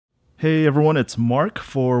Hey everyone, it's Mark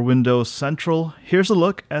for Windows Central. Here's a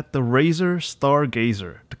look at the Razer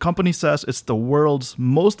Stargazer. The company says it's the world's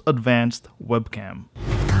most advanced webcam.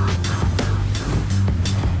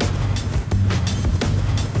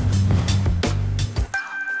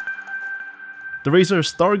 The Razer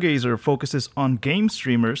Stargazer focuses on game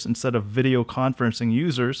streamers instead of video conferencing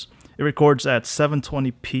users. It records at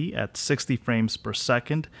 720p at 60 frames per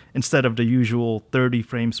second instead of the usual 30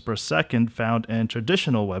 frames per second found in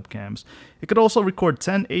traditional webcams. It could also record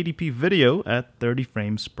 1080p video at 30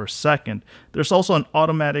 frames per second. There's also an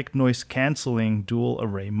automatic noise cancelling dual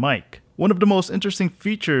array mic. One of the most interesting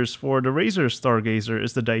features for the Razer Stargazer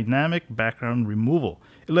is the dynamic background removal.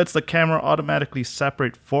 It lets the camera automatically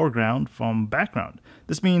separate foreground from background.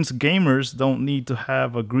 This means gamers don't need to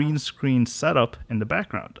have a green screen setup in the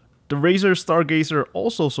background. The Razer Stargazer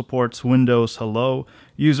also supports Windows Hello.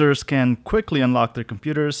 Users can quickly unlock their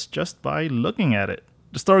computers just by looking at it.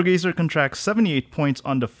 The Stargazer can track 78 points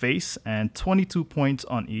on the face and 22 points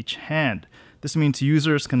on each hand. This means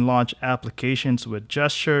users can launch applications with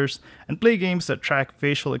gestures and play games that track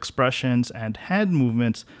facial expressions and hand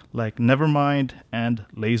movements like Nevermind and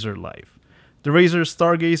Laser Life. The Razer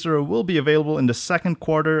Stargazer will be available in the second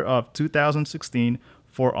quarter of 2016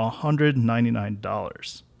 for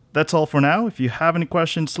 $199. That's all for now. If you have any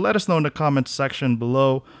questions, let us know in the comments section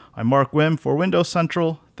below. I'm Mark Wim for Windows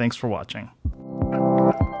Central. Thanks for watching.